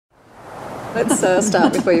Let's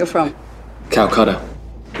start with where you're from. Calcutta.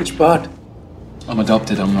 Which part? I'm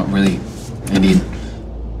adopted. I'm not really Indian.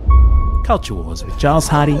 Culture Wars with Giles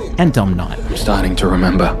Hardy and Dom Knight. I'm starting to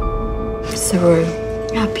remember. Saru,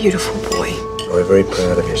 our beautiful boy. We're very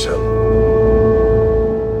proud of you, son.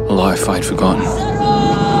 A life I'd forgotten.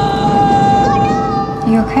 Are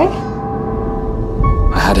you okay?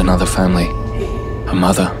 I had another family. A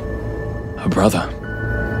mother. A brother.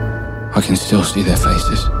 I can still see their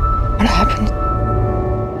faces. What happened?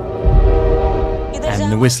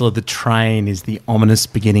 And the whistle of the train is the ominous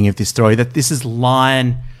beginning of this story. That this is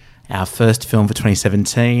Lion, our first film for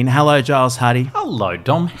 2017. Hello, Giles Hardy. Hello,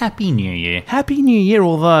 Dom. Happy New Year. Happy New Year,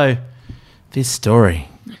 although this story,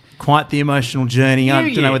 quite the emotional journey. I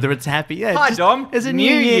don't know whether it's happy. Yeah, Hi, Dom. It's a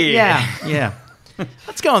New Year. Yeah.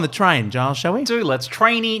 Let's go on the train, Giles, shall we? Let's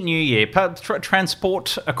trainee New Year.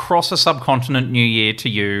 Transport across a subcontinent New Year to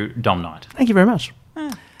you, Dom Knight. Thank you very much.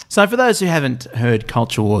 So for those who haven't heard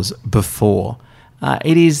Culture Wars before,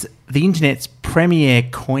 it is the internet's premier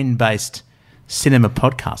coin-based cinema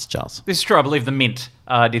podcast, Giles. This is true. I believe the Mint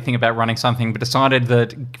did think about running something, but decided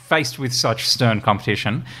that faced with such stern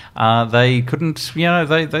competition, they couldn't,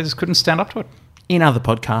 they just couldn't stand up to it. In other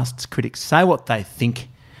podcasts, critics say what they think.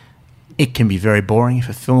 It can be very boring if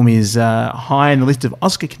a film is high in the list of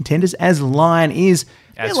Oscar contenders, as Lion is.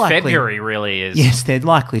 As February really is. Yes, they're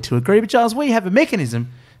likely to agree. But, Giles, we have a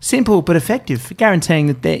mechanism, simple but effective, for guaranteeing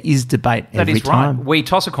that there is debate every time. Right. We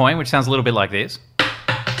toss a coin, which sounds a little bit like this.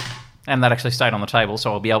 And that actually stayed on the table,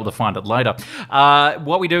 so I'll be able to find it later.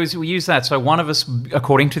 What we do is we use that. So one of us,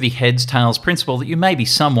 according to the heads, tails principle that you may be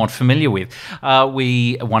somewhat familiar with,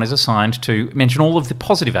 one is assigned to mention all of the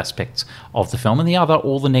positive aspects of the film and the other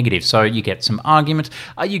all the negatives. So you get some argument,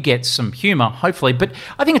 you get some humour, hopefully. But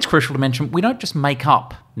I think it's crucial to mention we don't just make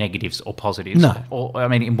up negatives or positives. No.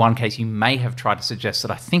 Or, in one case, you may have tried to suggest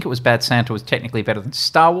that I think it was Bad Santa was technically better than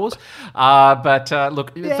Star Wars. For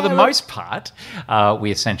the most part, we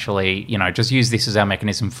essentially, just use this as our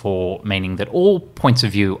mechanism for meaning that all points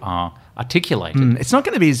of view are articulated. It's not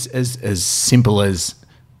going to be as simple as,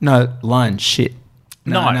 no, Lion shit.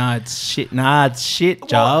 No, it's shit. Nah, it's shit,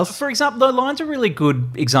 Giles. Well, for example, the Lion's a really good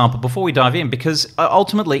example before we dive in because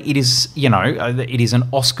ultimately it is, it is an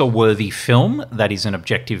Oscar-worthy film. That is an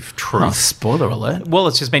objective truth. Oh, spoiler alert. Well,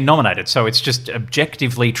 it's just been nominated, so it's just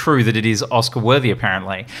objectively true that it is Oscar-worthy,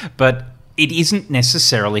 apparently. But it isn't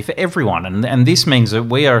necessarily for everyone, and this means that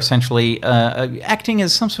we are essentially acting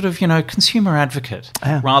as some sort of, consumer advocate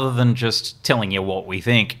rather than just telling you what we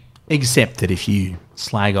think. Except that if you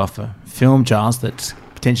slag off a film, Giles, that's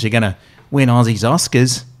potentially going to win Aussie's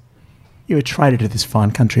Oscars, you're a traitor to this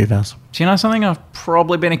fine country of ours. Do you know something? I've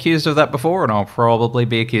probably been accused of that before, and I'll probably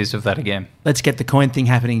be accused of that again. Let's get the coin thing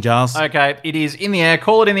happening, Giles. Okay, it is in the air.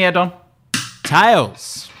 Call it in the air, Don.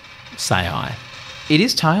 Tails, say I. It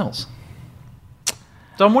is tails.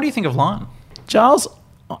 Don, what do you think of Lion? Giles,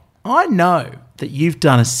 I know that you've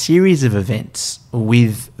done a series of events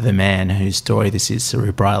with the man whose story this is,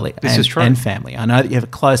 Saru Briley, and family. I know that you have a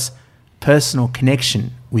close personal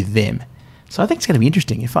connection with them. So I think it's going to be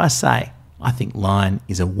interesting if I say I think Lion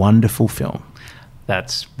is a wonderful film.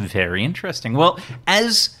 That's very interesting. Well,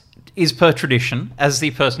 as is per tradition, as the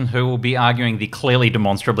person who will be arguing the clearly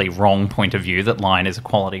demonstrably wrong point of view that Lion is a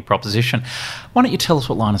quality proposition, why don't you tell us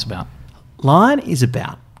what Lion is about? Lion is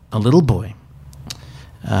about a little boy,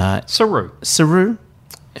 Saru,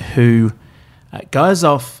 who goes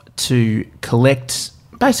off to collect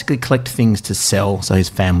things to sell so his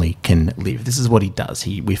family can live. This is what he does.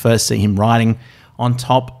 We first see him riding on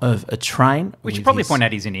top of a train. We should probably point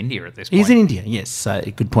out he's in India at this point. He's in India, yes.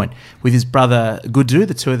 Good point. With his brother Gudu,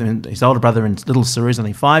 the two of them, his older brother and little Saru's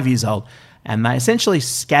only 5 years old, and they essentially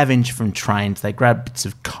scavenge from trains. They grab bits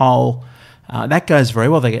of coal. That goes very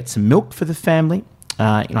well. They get some milk for the family.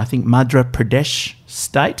 I think Madhya Pradesh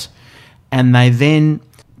state, and they then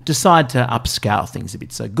decide to upscale things a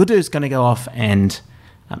bit. So Gudu's going to go off and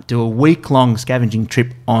do a week-long scavenging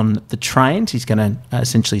trip on the trains. He's going to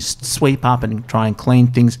essentially sweep up and try and clean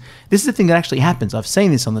things. This is the thing that actually happens. I've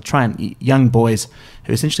seen this on the train. Young boys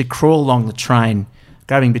who essentially crawl along the train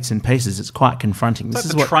grabbing bits and pieces. It's quite confronting. This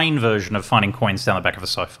is the train version of finding coins down the back of a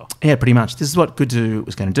sofa. Yeah, pretty much. This is what Gudu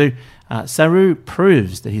was going to do. Saru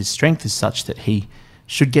proves that his strength is such that he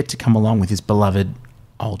should get to come along with his beloved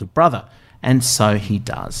older brother. And so he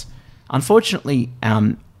does. Unfortunately,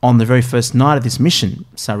 on the very first night of this mission,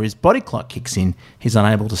 Saru's body clock kicks in. He's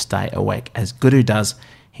unable to stay awake. As Gudu does,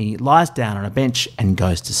 he lies down on a bench and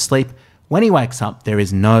goes to sleep. When he wakes up, there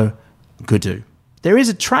is no Gudu. There is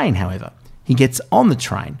a train, however. He gets on the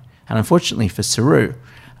train, and unfortunately for Saru,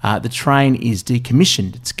 the train is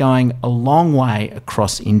decommissioned. It's going a long way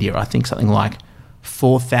across India, I think something like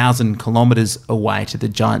 4,000 kilometres away to the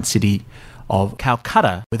giant city of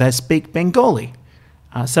Calcutta, where they speak Bengali.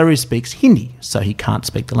 Saru speaks Hindi, so he can't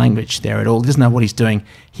speak the language there at all. He doesn't know what he's doing.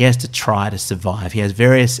 He has to try to survive. He has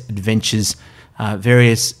various adventures,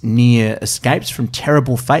 various near escapes from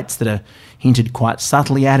terrible fates that are hinted quite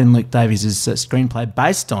subtly at in Luke Davies' screenplay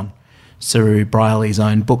based on Saru Brierley's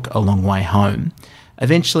own book, A Long Way Home.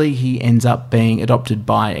 Eventually, he ends up being adopted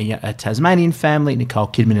by a Tasmanian family, Nicole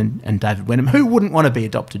Kidman and David Wenham. Who wouldn't want to be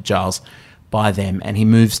adopted, Giles, by them? And he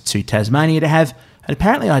moves to Tasmania to have an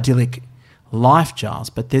apparently idyllic life, Giles.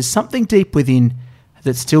 But there's something deep within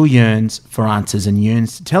that still yearns for answers and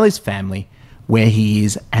yearns to tell his family where he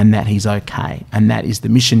is and that he's okay. And that is the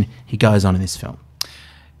mission he goes on in this film.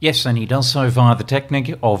 Yes, and he does so via the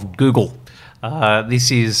technique of Google.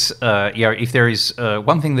 This is, if there is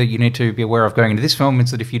one thing that you need to be aware of going into this film,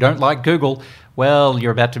 it's that if you don't like Google, well,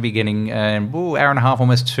 you're about to be getting an hour and a half,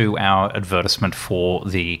 almost 2 hour advertisement for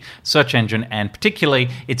the search engine, and particularly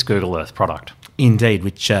its Google Earth product. Indeed,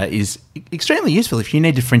 which is extremely useful if you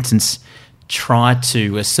need to, for instance, try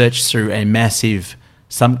to search through a massive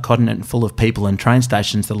subcontinent full of people and train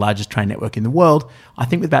stations, the largest train network in the world. I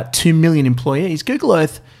think with about 2 million employees, Google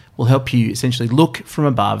Earth will help you essentially look from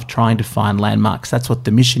above, trying to find landmarks. That's what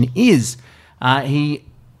the mission is. He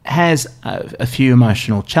has a few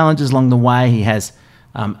emotional challenges along the way. He has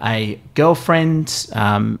a girlfriend,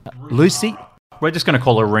 Lucy. We're just going to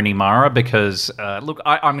call her Rooney Mara because, I'm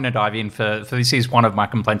going to dive in for this is one of my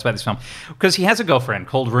complaints about this film. Because he has a girlfriend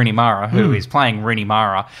called Rooney Mara who is playing Rooney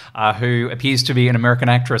Mara, who appears to be an American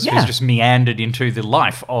actress who's just meandered into the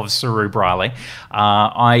life of Saru Brierley.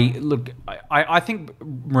 I think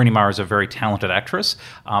Rooney Mara is a very talented actress.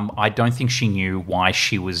 I don't think she knew why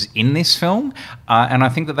she was in this film. And I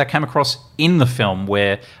think that came across in the film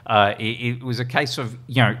where it was a case of,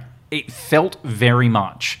 it felt very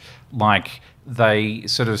much like they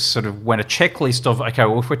sort of went a checklist of, okay,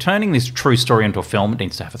 well, if we're turning this true story into a film, it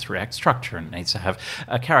needs to have a 3-act structure, and it needs to have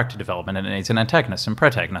a character development, and it needs an antagonist and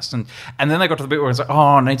protagonist. And then they got to the bit where it's like,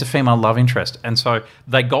 oh, it needs a female love interest. And so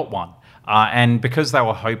they got one. And because they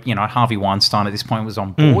were hoping, Harvey Weinstein at this point was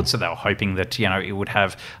on board, so they were hoping that, it would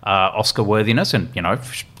have Oscar worthiness, and,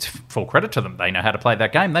 full credit to them. They know how to play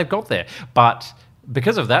that game. They've got there. But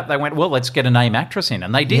because of that, they went, well, let's get a name actress in.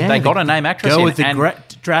 And they did. They got a name actress in. Go with the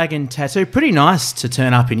dragon tattoo. Pretty nice to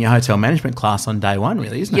turn up in your hotel management class on day one,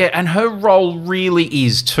 really, isn't it? Yeah, and her role really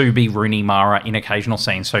is to be Rooney Mara in occasional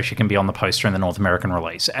scenes so she can be on the poster in the North American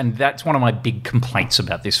release. And that's one of my big complaints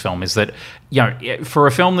about this film is that, for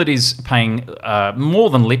a film that is paying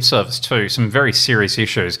more than lip service to some very serious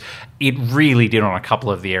issues, it really did on a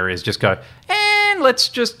couple of the areas just go, and let's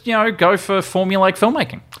just, go for formulaic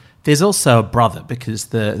filmmaking. There's also a brother, because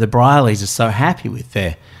the Briarleys are so happy with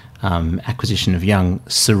their acquisition of young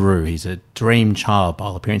Saru. He's a dream child by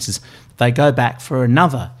all appearances. They go back for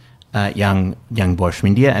another young boy from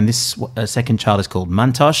India, and this second child is called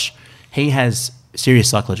Mantosh. He has serious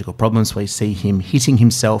psychological problems. We see him hitting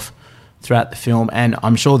himself throughout the film, and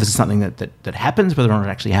I'm sure this is something that happens, whether or not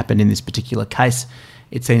it actually happened in this particular case.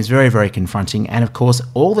 It seems very, very confronting. And, of course,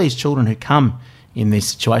 all these children who come in this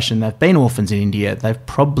situation, they've been orphans in India, they've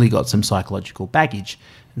probably got some psychological baggage.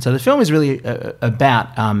 And so the film is really about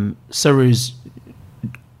Saru's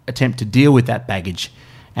attempt to deal with that baggage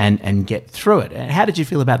and get through it. And how did you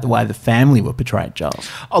feel about the way the family were portrayed, Giles?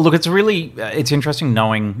 Oh, look, it's interesting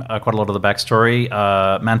knowing quite a lot of the backstory.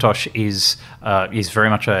 Mantosh is very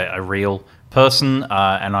much a real person,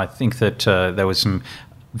 and I think that there was some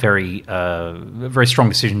very strong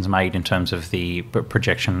decisions made in terms of the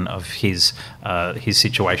projection of his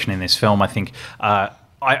situation in this film. I think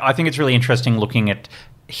it's really interesting looking at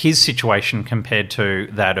his situation compared to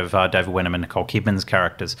that of David Wenham and Nicole Kidman's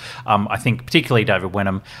characters. I think particularly David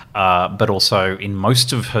Wenham, but also in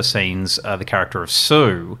most of her scenes, the character of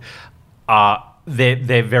Sue,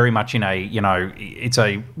 they're very much in it's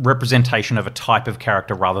a representation of a type of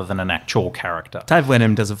character rather than an actual character. Dave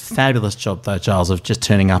Wenham does a fabulous job, though, Giles, of just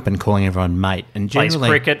turning up and calling everyone mate. And plays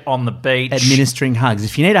cricket on the beach. Administering hugs.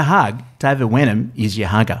 If you need a hug, David Wenham is your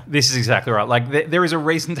hugger. This is exactly right. Like, there is a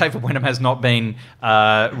reason David Wenham has not been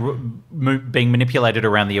being manipulated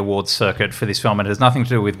around the awards circuit for this film, and it has nothing to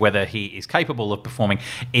do with whether he is capable of performing.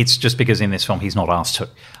 It's just because in this film he's not asked to.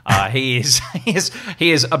 He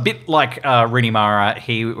is a bit like Rooney Mara.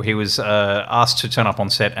 He was asked to turn up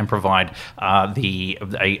on set and provide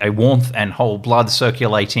a warmth and whole blood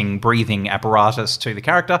circulating breathing apparatus to the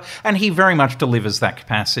character, and he very much delivers that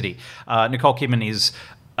capacity. Nicole Kidman is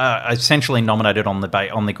essentially nominated on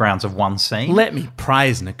the grounds of one scene. Let me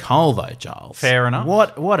praise Nicole, though, Giles. Fair enough.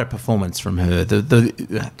 What a performance from her.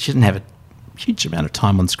 She didn't have a huge amount of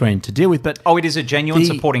time on screen to deal with, but it is a genuine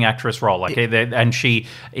supporting actress role, and she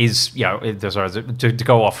is, to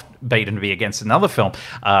go off beat and be against another film,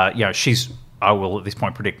 she's, I will at this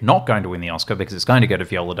point predict, not going to win the Oscar because it's going to go to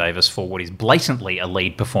Viola Davis for what is blatantly a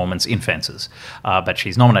lead performance in Fences, but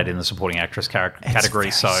she's nominated in the supporting actress category.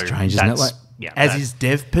 Very so strange, isn't it? that's, as is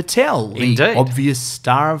Dev Patel, the Indeed. obvious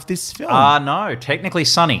star of this film. No, technically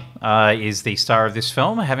Sunny is the star of this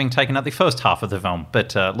film, having taken up the first half of the film.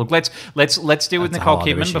 But look, let's deal with That's a Nicole whole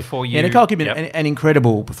other Kidman issue. before you. Yeah, Nicole Kidman, Yep. an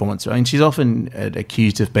incredible performance. I mean, she's often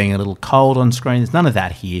accused of being a little cold on screen. There's none of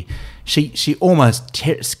that here. She almost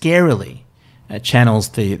scarily channels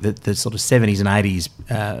the sort of 70s and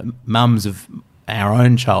 80s mums of our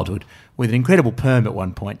own childhood with an incredible perm at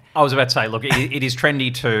one point. I was about to say, look, it is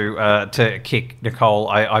trendy to kick Nicole.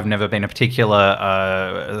 I've never been a particular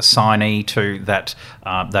signee to that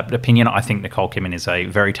opinion. I think Nicole Kidman is a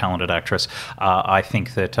very talented actress. I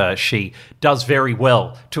think that she does very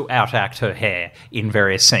well to outact her hair in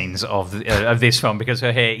various scenes of this film, because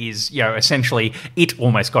her hair is, essentially, it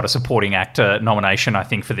almost got a supporting actor nomination, I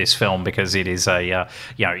think, for this film, because it is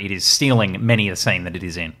it is stealing many of the scene that it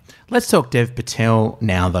is in. Let's talk Dev Patel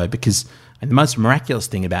now, though, because the most miraculous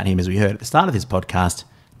thing about him, as we heard at the start of this podcast,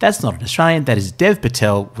 that's not an Australian. That is Dev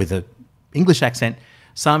Patel with an English accent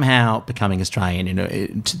somehow becoming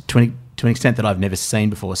Australian to an extent that I've never seen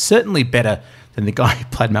before. Certainly better than the guy who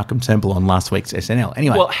played Malcolm Turnbull on last week's SNL.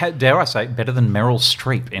 Anyway. Well, dare I say, better than Meryl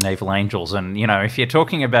Streep in Evil Angels. And, if you're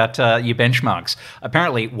talking about your benchmarks,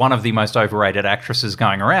 apparently one of the most overrated actresses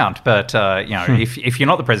going around. But, if you're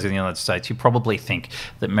not the President of the United States, you probably think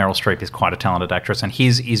that Meryl Streep is quite a talented actress, and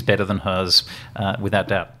his is better than hers, without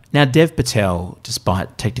doubt. Now, Dev Patel,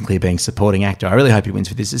 despite technically being supporting actor, I really hope he wins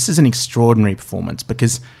for this. This is an extraordinary performance,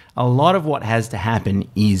 because a lot of what has to happen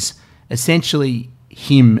is essentially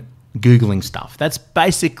him Googling stuff. That's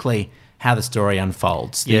basically how the story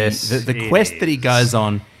unfolds. The quest that he goes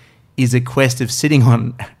on is a quest of sitting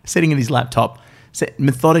at his laptop,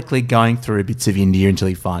 methodically going through bits of India until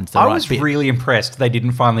he finds the right bit. I was really impressed they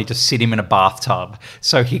didn't finally just sit him in a bathtub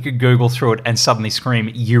so he could Google through it and suddenly scream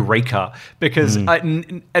 "Eureka!" Because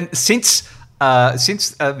since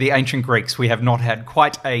the ancient Greeks, we have not had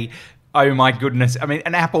quite a oh my goodness. I mean,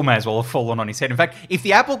 an apple may as well have fallen on his head. In fact, if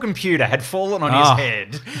the Apple computer had fallen on his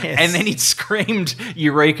head and then he'd screamed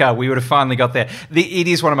Eureka, we would have finally got there. It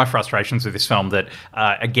is one of my frustrations with this film that,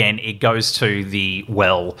 again, it goes to the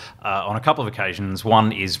well on a couple of occasions.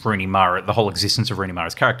 One is Rooney Mara, the whole existence of Rooney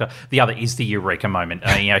Mara's character. The other is the Eureka moment.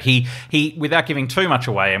 He without giving too much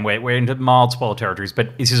away, and we're into mild spoiler territories,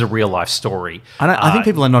 but this is a real life story. I think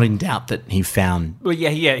people are not in doubt that he found. Well,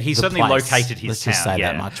 he certainly place. located his Let's town. just say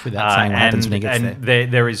that much without saying what happens when he gets there.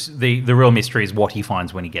 And there is the real mystery is what he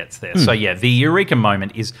finds when he gets there. So the Eureka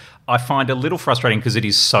moment is, I find, a little frustrating because it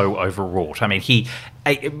is so overwrought. I mean, he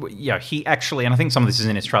actually, and I think some of this is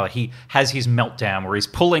in Australia, he has his meltdown where he's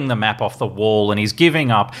pulling the map off the wall and he's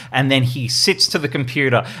giving up, and then he sits to the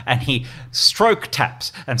computer and he stroke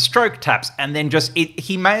taps, and then just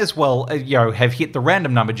he may as well have hit the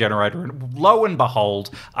random number generator, and lo and behold,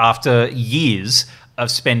 after years of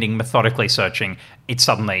spending methodically searching, it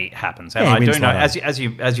suddenly happens. And I do know, as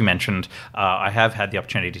you mentioned, I have had the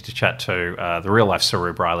opportunity to chat to the real life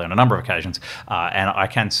Saru Briley on a number of occasions, and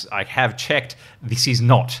I have checked. This is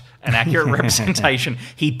not an accurate representation.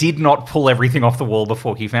 He did not pull everything off the wall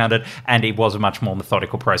before he found it, and it was a much more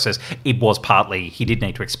methodical process. It was partly he did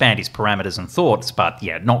need to expand his parameters and thoughts, but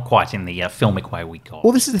not quite in the filmic way we got.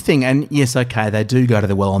 Well, this is the thing, and yes, okay, they do go to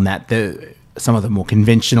the well on that. Some of the more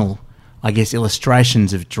conventional, I guess,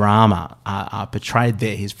 illustrations of drama are portrayed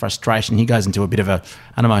there. His frustration, he goes into a bit of an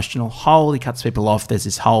emotional hole. He cuts people off. There's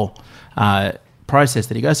this whole process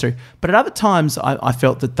that he goes through. But at other times, I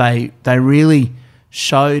felt that they really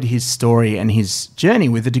showed his story and his journey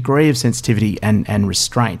with a degree of sensitivity and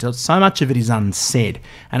restraint. So much of it is unsaid,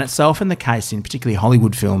 and it's so often the case in particularly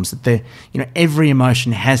Hollywood films that every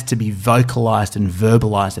emotion has to be vocalised and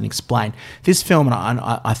verbalised and explained. This film, and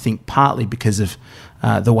I think partly because of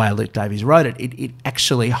the way Luke Davies wrote it, it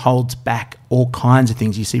actually holds back all kinds of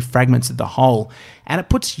things. You see fragments of the whole, and it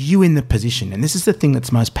puts you in the position. And this is the thing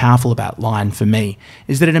that's most powerful about Lion for me,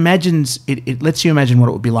 is that it lets you imagine what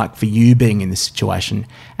it would be like for you being in this situation,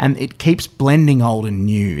 and it keeps blending old and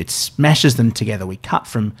new. It smashes them together. We cut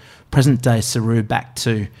from present day Saru back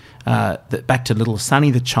to little Sonny,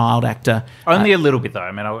 the child actor. Only a little bit though.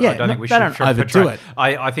 I mean, I don't think we should overdo it.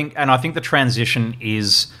 I think the transition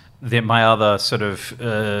is my other sort of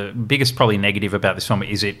biggest probably negative about this film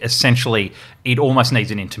is it almost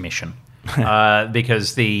needs an intermission.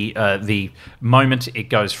 Because the moment it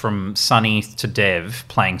goes from Sonny to Dev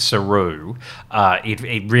playing Saru,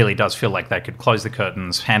 it really does feel like they could close the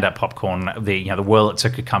curtains, hand out popcorn, the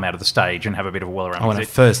Wurlitzer could come out of the stage and have a bit of a whirl around. When it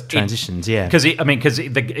first transitions, because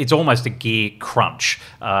it's almost a gear crunch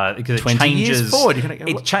because it 20 changes years forward.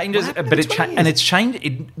 It changes, but it's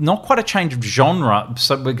changed. Not quite a change of genre,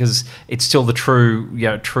 because it's still the true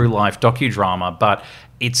life docudrama, but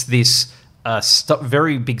it's this.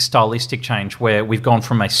 Very big stylistic change where we've gone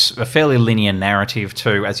from a fairly linear narrative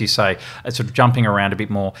to, as you say, sort of jumping around a bit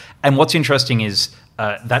more. And what's interesting is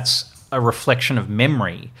that's a reflection of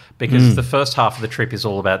memory, because the first half of the trip is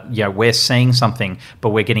all about, we're seeing something, but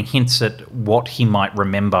we're getting hints at what he might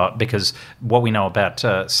remember, because what we know about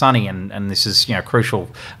Sonny, and this is crucial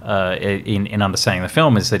in understanding the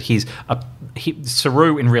film, is that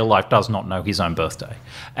Saru in real life does not know his own birthday.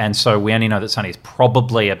 And so we only know that Sonny is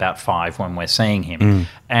probably about 5 when we're seeing him.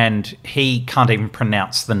 And he can't even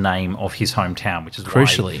pronounce the name of his hometown, which is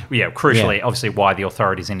crucially, obviously why the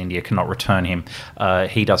authorities in India cannot return him.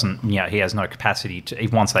 He doesn't, he has no capacity to,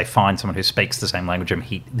 once they find someone who speaks the same language,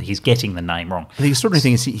 he's getting the name wrong. The extraordinary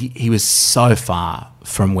thing is he was so far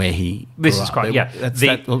from where he This is quite, That's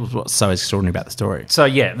what's so extraordinary about the story. So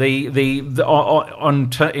in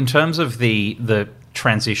terms of the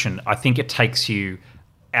transition, I think it takes you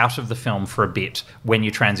out of the film for a bit when you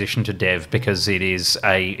transition to Dev, because it's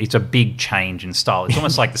a big change in style. It's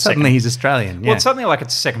almost like the suddenly he's Australian. Well, it's something like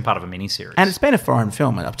it's the second part of a miniseries. And it's been a foreign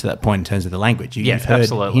film up to that point in terms of the language. You've heard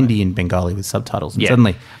absolutely. Hindi and Bengali with subtitles, and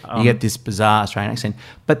suddenly you get this bizarre Australian accent.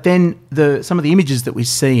 But then some of the images that we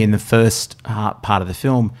see in the first part of the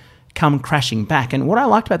film come crashing back. And what I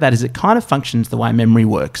liked about that is it kind of functions the way memory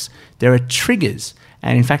works. There are triggers.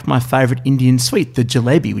 And in fact, my favourite Indian sweet, the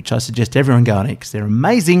jalebi, which I suggest everyone go and eat because they're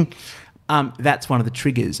amazing, that's one of the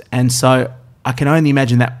triggers. And so I can only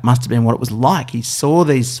imagine that must have been what it was like. He saw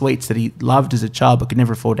these sweets that he loved as a child but could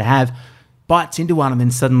never afford to have, bites into one, and then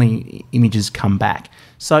suddenly images come back.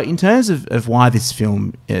 So in terms of why this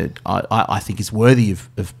film, I think, is worthy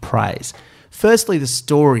of praise, firstly, the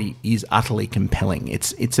story is utterly compelling.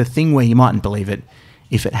 It's a thing where you mightn't believe it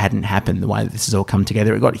if it hadn't happened, the way that this has all come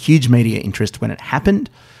together. It got huge media interest when it happened,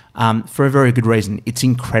 for a very good reason. It's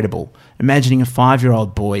incredible. Imagining a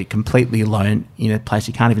 5-year-old boy completely alone in a place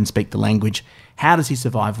he can't even speak the language. How does he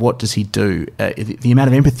survive? What does he do? The amount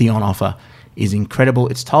of empathy on offer is incredible.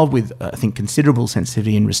 It's told with, I think, considerable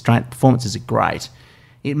sensitivity and restraint. Performances are great.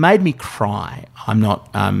 It made me cry. I'm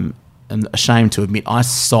not ashamed to admit I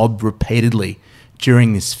sobbed repeatedly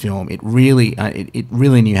during this film. It really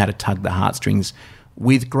knew how to tug the heartstrings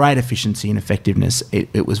with great efficiency and effectiveness.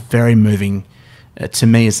 It was very moving to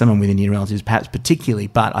me as someone with Indian relatives, perhaps particularly,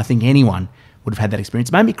 but I think anyone would have had that experience.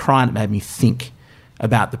 It made me cry, and it made me think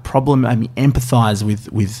about the problem, made me empathise with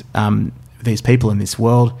these people in this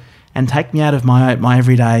world, and take me out of my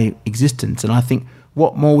everyday existence. And I think,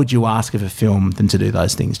 what more would you ask of a film than to do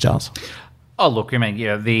those things, Giles? Oh, look, I mean,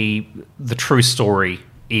 the true story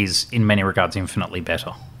is in many regards infinitely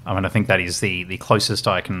better. I mean, I think that is the closest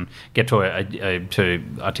I can get to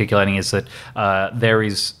articulating, is that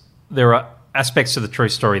there are aspects to the true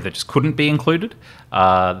story that just couldn't be included.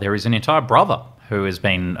 There is an entire brother who has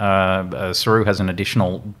been Saru has an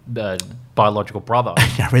additional biological brother.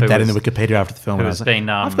 I read that in the Wikipedia after the film. And I was like,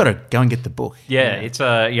 I've got to go and get the book. Yeah, it's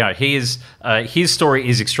he is his story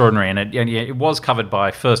is extraordinary, and it was covered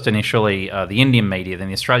by first initially the Indian media, then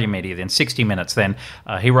the Australian media, then 60 Minutes. Then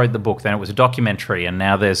he wrote the book. Then it was a documentary, and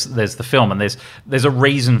now there's the film, and there's a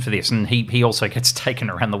reason for this. And he also gets taken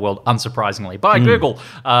around the world, unsurprisingly, by Google,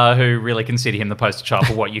 who really consider him the poster child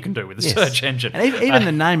for what you can do with a search engine. And even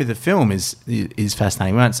the name of the film is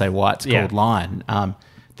fascinating. We won't say why it's called Lion.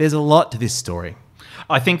 There's a lot to this story.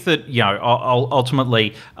 I think that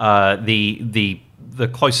ultimately the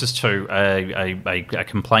closest to a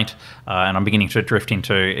complaint, and I'm beginning to drift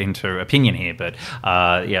into opinion here, but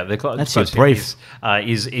the closest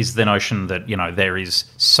is the notion that there is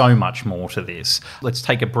so much more to this. Let's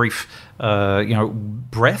take a brief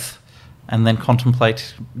breath and then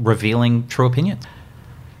contemplate revealing true opinion.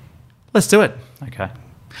 Let's do it. Okay.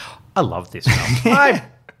 I love this film.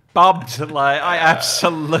 bubbed. Like I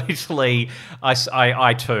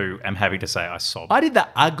too am happy to say I sobbed. I did the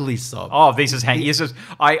ugly sob. Oh, this is handy.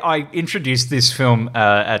 I introduced this film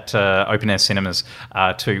at Open Air Cinemas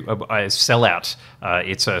to Sellout.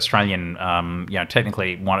 It's Australian,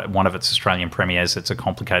 technically one of its Australian premieres. It's a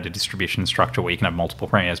complicated distribution structure where you can have multiple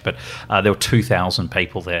premieres, but there were 2,000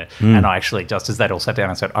 people there. And I actually, just as they all sat down,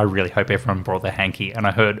 I said, I really hope everyone brought their hanky. And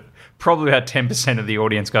I heard probably about 10% of the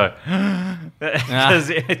audience go,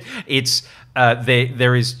 because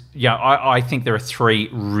there is, I think there are three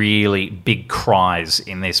really big cries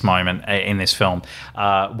in this moment, in this film.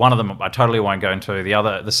 One of them I totally won't go into.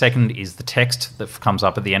 The second is the text that comes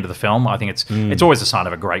up at the end of the film. I think it's always a sign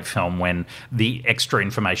of a great film when the extra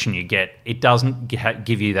information you get, it doesn't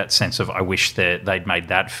give you that sense of, I wish that they'd made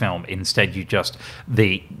that film. Instead, you just,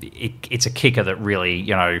 it's a kicker that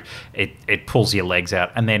really, it pulls your legs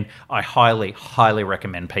out. And then I highly, highly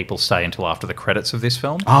recommend people stay until after the credits of this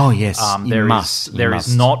film. Oh, yes.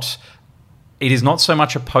 It is not so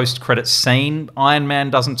much a post-credit scene. Iron Man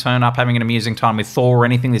doesn't turn up having an amusing time with Thor or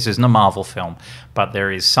anything. This isn't a Marvel film, but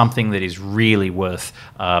there is something that is really worth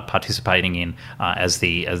participating in as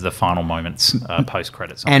the final moments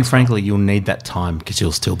post-credits. And frankly, you'll need that time because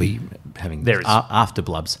you'll still be having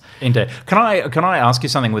afterblubs. Indeed. Can I ask you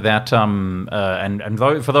something without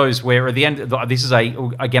for those where at the end, this is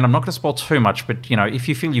again, I'm not going to spoil too much, but if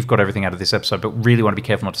you feel you've got everything out of this episode, but really want to be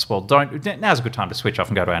careful not to spoil, now's a good time to switch off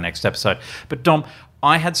and go to our next episode. But Dom,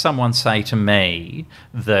 I had someone say to me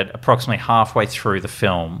that approximately halfway through the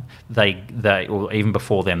film, they or even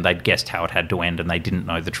before then, they'd guessed how it had to end, and they didn't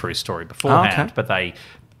know the true story beforehand. But they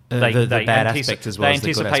bad aspect as well. They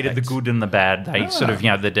anticipated the good and the bad. They sort of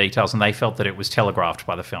the details, and they felt that it was telegraphed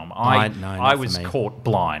by the film. I was caught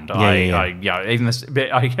blind. The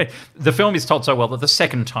film is told so well that the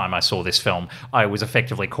second time I saw this film, I was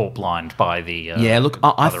effectively caught blind by the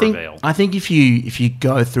reveal. I think if you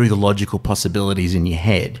go through the logical possibilities in your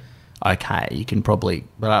head, okay, you can probably.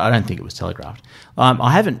 But I don't think it was telegraphed.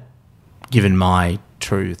 I haven't given my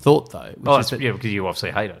true thought though. Because you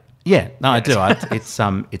obviously hate it. Yeah, no, I do. It's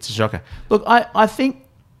a shocker. Look, I think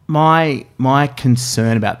my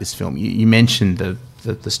concern about this film. You mentioned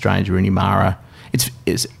the stranger in Imara. It's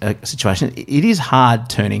a situation. It is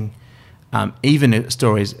hard turning even a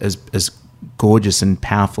story as gorgeous and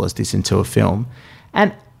powerful as this into a film,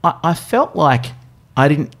 and I felt like I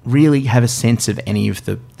didn't really have a sense of any of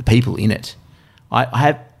the people in it.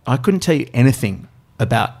 I couldn't tell you anything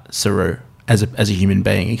about Saru as a human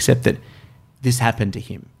being except that this happened to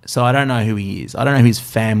him. So I don't know who he is. I don't know who his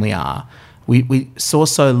family are. We saw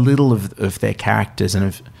so little of their characters,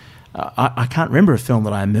 and I can't remember a film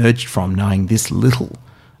that I emerged from knowing this little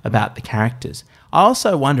about the characters. I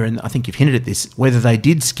also wonder, and I think you've hinted at this, whether they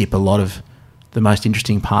did skip a lot of the most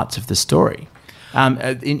interesting parts of the story.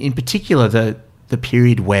 In particular, the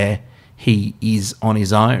period where he is on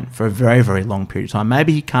his own for a very, very long period of time.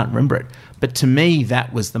 Maybe he can't remember it, but to me,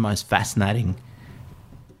 that was the most fascinating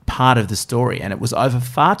part of the story, and it was over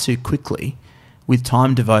far too quickly with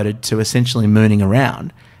time devoted to essentially mooning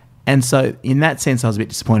around. And so in that sense, I was a bit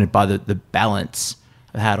disappointed by the balance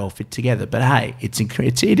of how it all fit together. But hey, it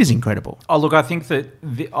is incredible. Oh, look, I think that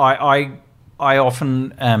I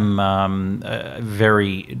often am I'm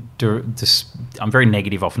very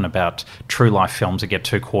negative often about true life films that get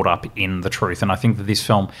too caught up in the truth, and I think that this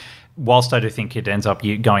film, whilst I do think it ends up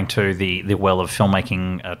going to the well of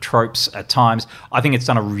filmmaking tropes at times, I think it's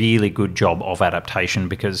done a really good job of adaptation,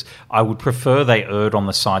 because I would prefer they erred on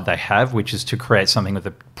the side they have, which is to create something with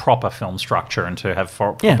a proper film structure and to have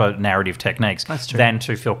proper narrative techniques, than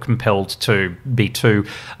to feel compelled to be too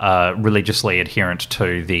religiously adherent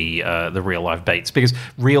to the real life beats, because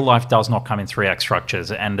real life does not come in 3-act structures,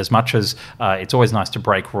 and as much as it's always nice to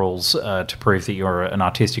break rules to prove that you're an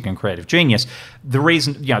artistic and creative genius, the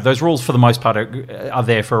reason, those rules for the most part are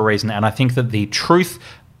there for a reason, and I think that the truth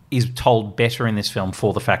is told better in this film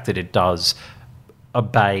for the fact that it does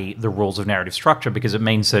obey the rules of narrative structure, because it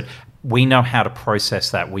means that we know how to process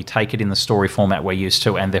that. We take it in the story format we're used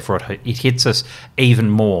to, and therefore it hits us even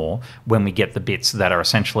more when we get the bits that are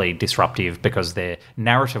essentially disruptive because they're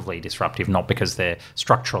narratively disruptive, not because they're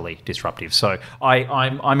structurally disruptive. So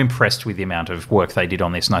I'm impressed with the amount of work they did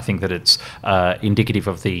on this, and I think that it's indicative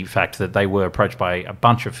of the fact that they were approached by a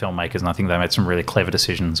bunch of filmmakers, and I think they made some really clever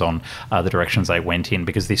decisions on the directions they went in,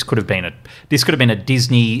 because this could have been a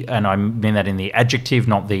Disney, and I mean that in the adjective,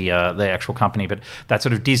 not the actual company, but that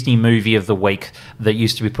sort of Disney movie movie of the week that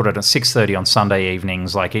used to be put at 6:30 on Sunday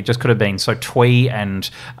evenings. Like, it just could have been so twee and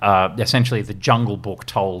essentially the Jungle Book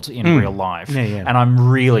told in real life. Yeah. And I'm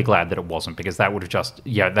really glad that it wasn't, because that would have just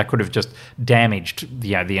that could have just damaged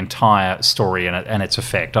the entire story and its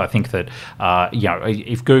effect. I think that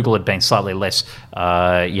if Google had been slightly less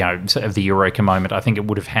of the eureka moment, I think it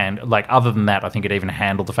would have other than that, I think it even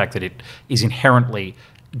handled the fact that it is inherently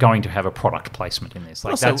going to have a product placement in this.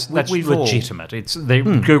 Like, Also, that's we've all- legitimate.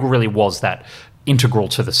 Google really was that integral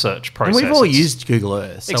to the search process. And we've all used Google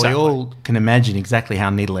Earth, so Exactly. we all can imagine exactly how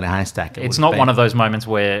needle in a haystack it It's would not have one been. of those moments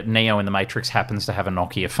where Neo in the Matrix happens to have a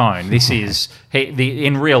Nokia phone. This is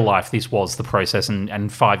in real life. This was the process,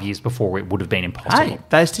 and 5 years before it would have been impossible. Hey,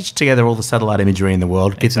 they stitched together all the satellite imagery in the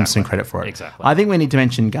world. Give them some Exactly. credit for it. Exactly. I think we need to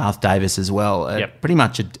mention Garth Davis as well. Yep. Pretty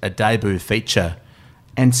much a debut feature,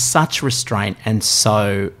 and such restraint and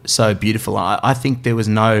so beautiful. I think there was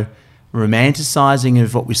no romanticising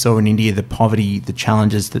of what we saw in India, the poverty, the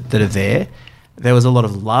challenges that are there. There was a lot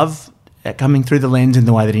of love coming through the lens in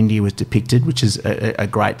the way that India was depicted, which is a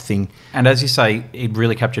great thing. And as you say, it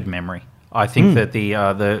really captured memory. I think that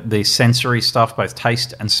the sensory stuff, both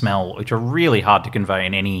taste and smell, which are really hard to convey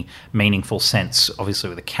in any meaningful sense, obviously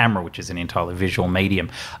with a camera, which is an entirely visual medium,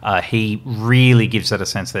 he really gives that a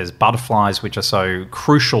sense. There's butterflies, which are so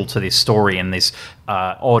crucial to this story in this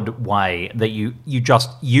odd way that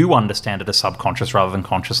you understand at a subconscious rather than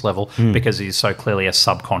conscious level, because it is so clearly a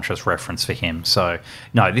subconscious reference for him. So,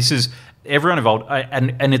 no, this is... Everyone involved,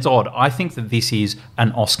 and it's odd. I think that this is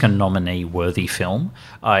an Oscar nominee worthy film.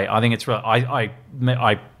 I think it's.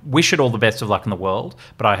 I wish it all the best of luck in the world,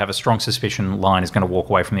 but I have a strong suspicion Lion is going to walk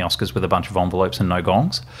away from the Oscars with a bunch of envelopes and no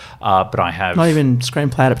gongs. But I have Not even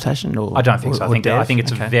screenplay adaptation, or I don't think so. I think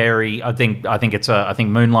it's okay. a very. I think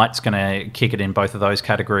Moonlight's going to kick it in both of those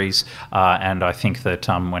categories, and I think that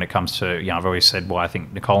when it comes to I've always said I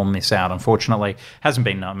think Nicole missed out. Unfortunately, hasn't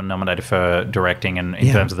been nominated for directing, and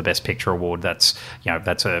in terms of the Best Picture award,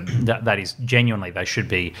 that is genuinely they should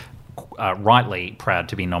be. Rightly proud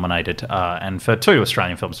to be nominated, and for 2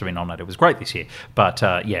 Australian films to be nominated was great this year. But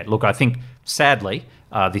look, I think sadly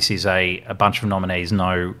this is a bunch of nominees,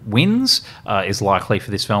 no wins is likely for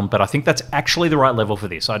this film. But I think that's actually the right level for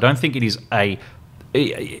this. I don't think it is I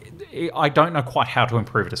don't know quite how to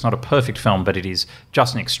improve it. It's not a perfect film, but it is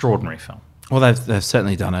just an extraordinary film. Well, they've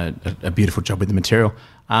certainly done a beautiful job with the material.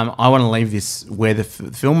 I want to leave this where the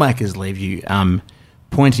filmmakers leave you,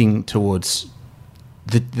 pointing towards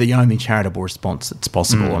the only charitable response that's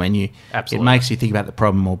possible. I mean, Absolutely. It makes you think about the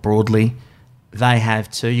problem more broadly. They have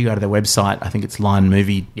too. You go to their website, I think it's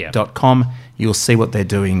lionmovie.com. You'll see what they're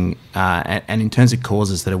doing, and in terms of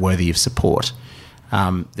causes that are worthy of support.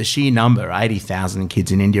 The sheer number, 80,000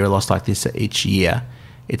 kids in India are lost like this each year.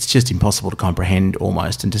 It's just impossible to comprehend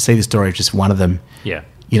almost. And to see the story of just one of them,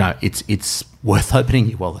 it's worth opening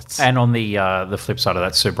your wallets. And on the flip side of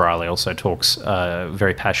that, Sue Briley also talks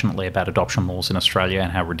very passionately about adoption laws in Australia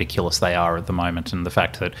and how ridiculous they are at the moment, and the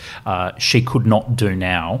fact that she could not do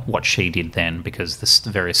now what she did then, because the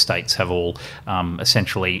various states have all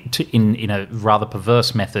essentially, in a rather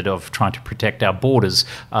perverse method of trying to protect our borders,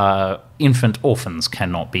 infant orphans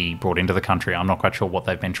cannot be brought into the country. I'm not quite sure what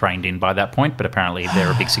they've been trained in by that point, but apparently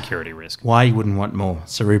they're a big security risk. Why you wouldn't want more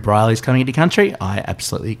Saru Briley's coming into country, I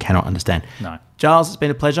absolutely cannot understand. No. Giles, it's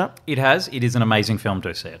been a pleasure. It has. It is an amazing film,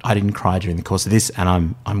 do see it. I didn't cry during the course of this,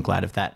 and I'm glad of that.